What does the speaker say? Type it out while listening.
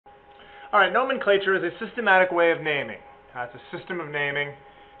All right, nomenclature is a systematic way of naming. It's a system of naming.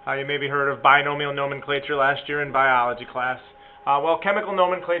 You maybe heard of binomial nomenclature last year in biology class. Well, chemical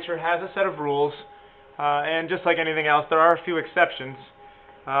nomenclature has a set of rules, and just like anything else, there are a few exceptions.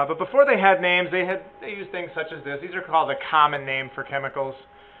 But before they had names, they used things such as this. These are called a common name for chemicals.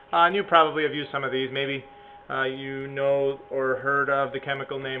 And you probably have used some of these. Maybe you know or heard of the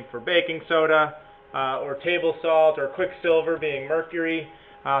chemical name for baking soda, or table salt, or quicksilver being mercury,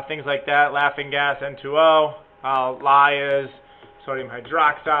 things like that. Laughing gas, N2O, lye is sodium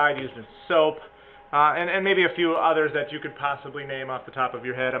hydroxide, used in soap, and maybe a few others that you could possibly name off the top of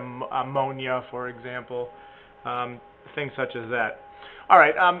your head, ammonia, for example, things such as that. All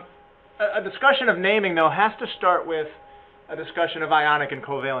right, a discussion of naming, though, has to start with a discussion of ionic and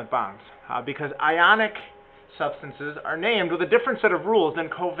covalent bonds, because ionic substances are named with a different set of rules than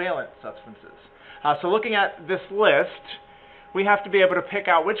covalent substances. So looking at this list, we have to be able to pick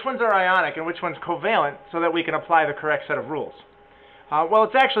out which ones are ionic and which ones covalent so that we can apply the correct set of rules. Well,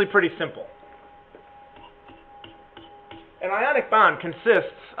 it's actually pretty simple. An ionic bond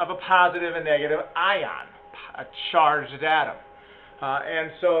consists of a positive and negative ion, a charged atom.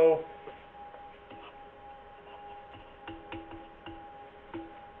 And so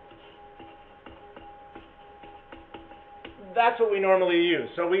that's what we normally use.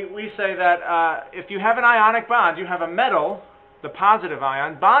 So we say that if you have an ionic bond, you have a metal, the positive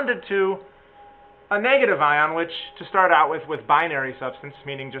ion, bonded to a negative ion, which to start out with binary substance,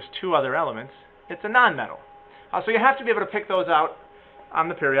 meaning just two other elements, it's a nonmetal. So you have to be able to pick those out on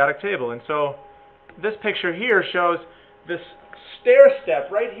the periodic table. And so this picture here shows this stair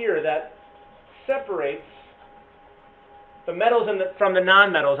step right here that separates the metals from the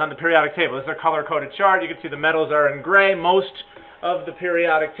nonmetals on the periodic table. This is a color-coded chart. You can see the metals are in gray. Most of the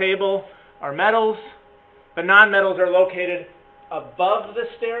periodic table are metals. The nonmetals are located above the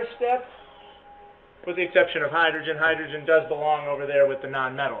stair step, with the exception of hydrogen. Hydrogen does belong over there with the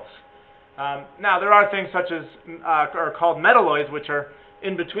nonmetals. Now, there are things such as, are called metalloids, which are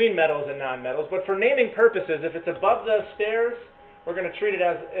in between metals and nonmetals. But for naming purposes, if it's above the stairs, we're going to treat it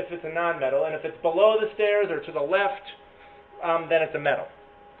as if it's a nonmetal. And if it's below the stairs or to the left, then it's a metal.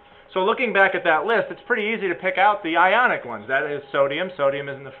 So looking back at that list, it's pretty easy to pick out the ionic ones. That is sodium. Sodium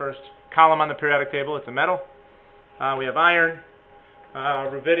is in the first column on the periodic table. It's a metal. We have iron,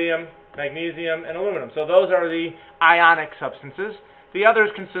 rubidium, magnesium, and aluminum. So those are the ionic substances. The others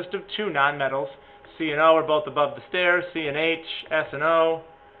consist of two nonmetals. C and O are both above the stairs. C and H, S and O,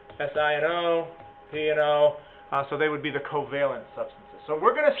 Si and O, P and O. So they would be the covalent substances. So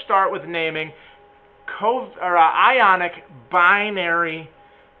we're going to start with naming ionic binary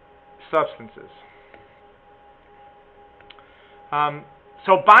substances.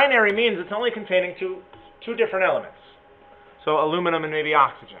 So binary means it's only containing two different elements. So aluminum and maybe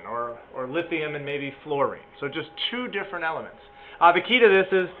oxygen, or lithium and maybe fluorine. So just two different elements. The key to this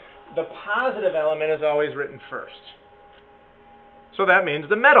is the positive element is always written first. So that means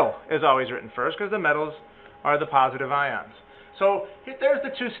the metal is always written first because the metals are the positive ions. So there's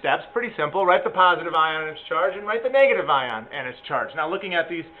the two steps, pretty simple. Write the positive ion and its charge and write the negative ion and its charge. Now looking at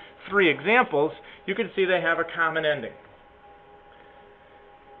these three examples, you can see they have a common ending.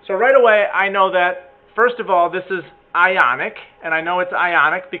 So right away I know that, first of all, this is ionic, and I know it's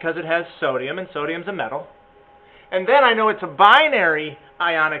ionic because it has sodium, and sodium's a metal. And then I know it's a binary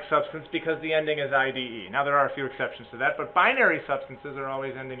ionic substance because the ending is IDE. Now there are a few exceptions to that, but binary substances are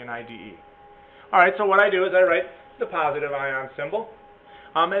always ending in IDE. All right, so what I do is I write the positive ion symbol.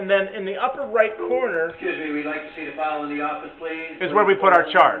 And then in the upper right corner, excuse me, we'd like to see the file in the office, please. Is where we put our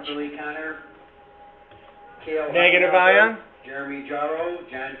charge. Billy Connor, Negative ion. Jeremy Jarrow,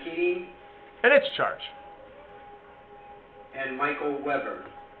 John Keating, and its charge. And Michael Weber.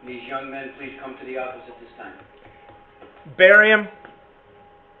 These young men, please come to the office at this time. Barium,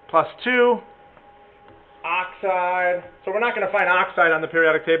 +2, oxide. So we're not going to find oxide on the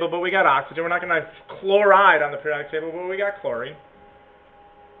periodic table, but we got oxygen. We're not going to find chloride on the periodic table, but we got chlorine.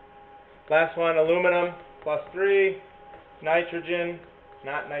 Last one, aluminum, +3, nitrogen,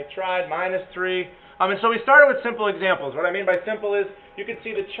 not nitride, -3. And so we started with simple examples. What I mean by simple is you can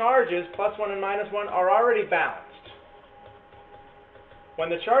see the charges, +1 and -1, are already balanced. When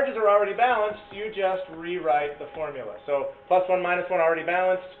the charges are already balanced, you just rewrite the formula. So +1, -1 already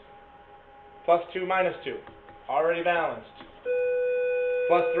balanced, +2, -2 already balanced,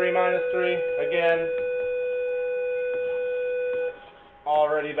 +3, -3 again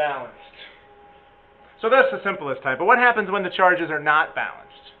already balanced. So that's the simplest type. But what happens when the charges are not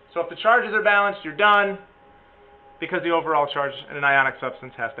balanced? So if the charges are balanced, you're done, because the overall charge in an ionic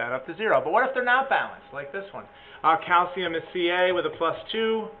substance has to add up to 0. But what if they're not balanced, like this one? Calcium is Ca with a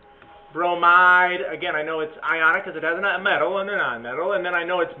 +2, Bromide, again, I know it's ionic because it has a metal and a nonmetal, and then I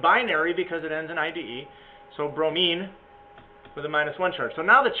know it's binary because it ends in IDE. So bromine with a -1 charge. So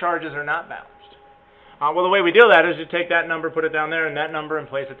now the charges are not balanced. Well, the way we do that is you take that number, put it down there, and that number, and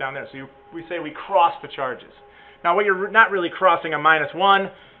place it down there. So we say we cross the charges. Now, what you're not really crossing a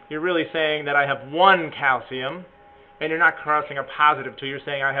 -1, you're really saying that I have 1 calcium, and you're not crossing a +2. You're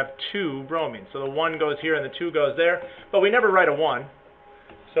saying I have 2 bromines. So the 1 goes here and the 2 goes there, but we never write a 1.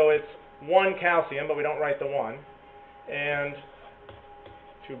 So it's 1 calcium, but we don't write the 1, and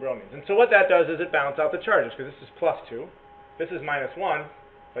 2 bromines. And so what that does is it balances out the charges, because this is +2. This is -1,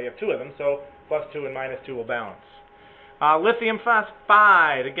 but you have 2 of them, so +2 and -2 will balance. Lithium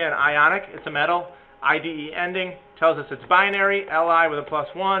phosphide, again, ionic, it's a metal, IDE ending, tells us it's binary, Li with a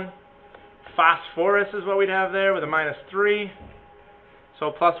 +1. Phosphorus is what we'd have there with a -3.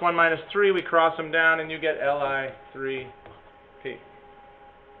 So +1, -3, we cross them down, and you get Li3P.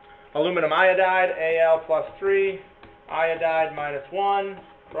 Aluminum iodide, Al +3, iodide -1,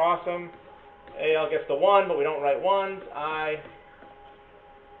 cross them. Al gets the 1, but we don't write 1s. I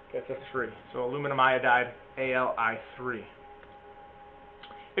gets a 3. So aluminum iodide, Ali3.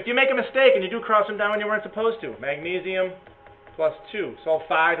 If you make a mistake and you do cross them down when you weren't supposed to, magnesium +2.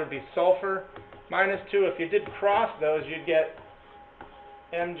 Sulfide would be sulfur -2. If you did cross those, you'd get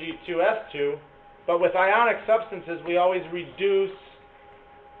Mg2S2. But with ionic substances, we always reduce.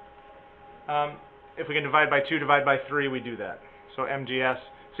 If we can divide by 2, divide by 3, we do that. So MgS.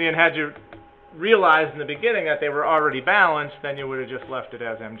 See, and had you realized in the beginning that they were already balanced, then you would have just left it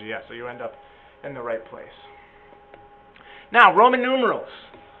as MgS. So you end up in the right place. Now, Roman numerals.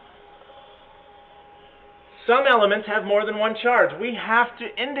 Some elements have more than 1 charge. We have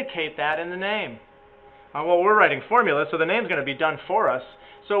to indicate that in the name. Well, we're writing formulas, so the name's going to be done for us.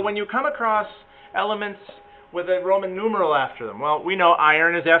 So when you come across elements with a Roman numeral after them, well, we know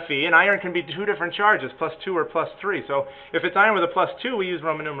iron is Fe, and iron can be 2 different charges, +2 or +3. So if it's iron with a +2, we use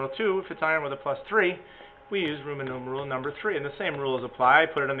Roman numeral 2. If it's iron with a +3, we use Roman numeral number 3. And the same rules apply.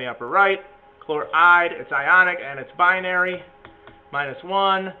 Put it in the upper right. Chloride, it's ionic, and it's binary.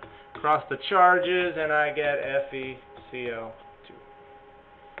 -1. Cross the charges, and I get FeCl2.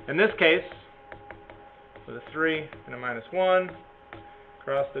 In this case, with a 3 and a -1,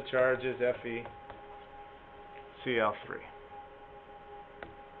 cross the charges, FeCl3.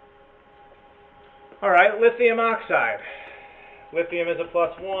 All right, lithium oxide. Lithium is a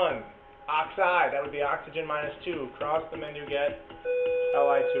 +1. Oxide, that would be oxygen -2. Cross them, and you get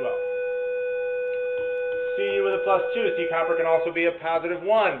Li2O. Cu with a +2. See, copper can also be a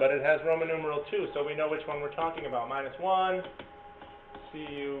 +1, but it has Roman numeral 2, so we know which one we're talking about. -1,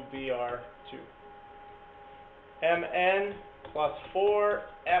 CuBr2. Mn +4,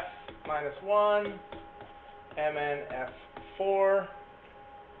 F -1, MnF4.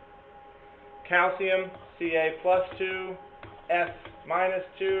 Calcium, Ca +2, S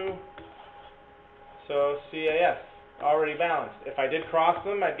 -2, so CaS, already balanced. If I did cross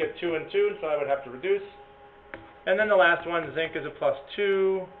them, I'd get 2 and 2, so I would have to reduce. And then the last one, zinc is a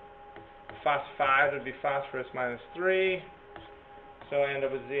 +2, phosphide would be phosphorus -3, so I end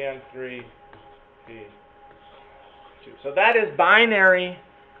up with Zn3P2. So that is binary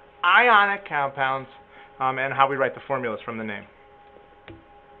ionic compounds and how we write the formulas from the name.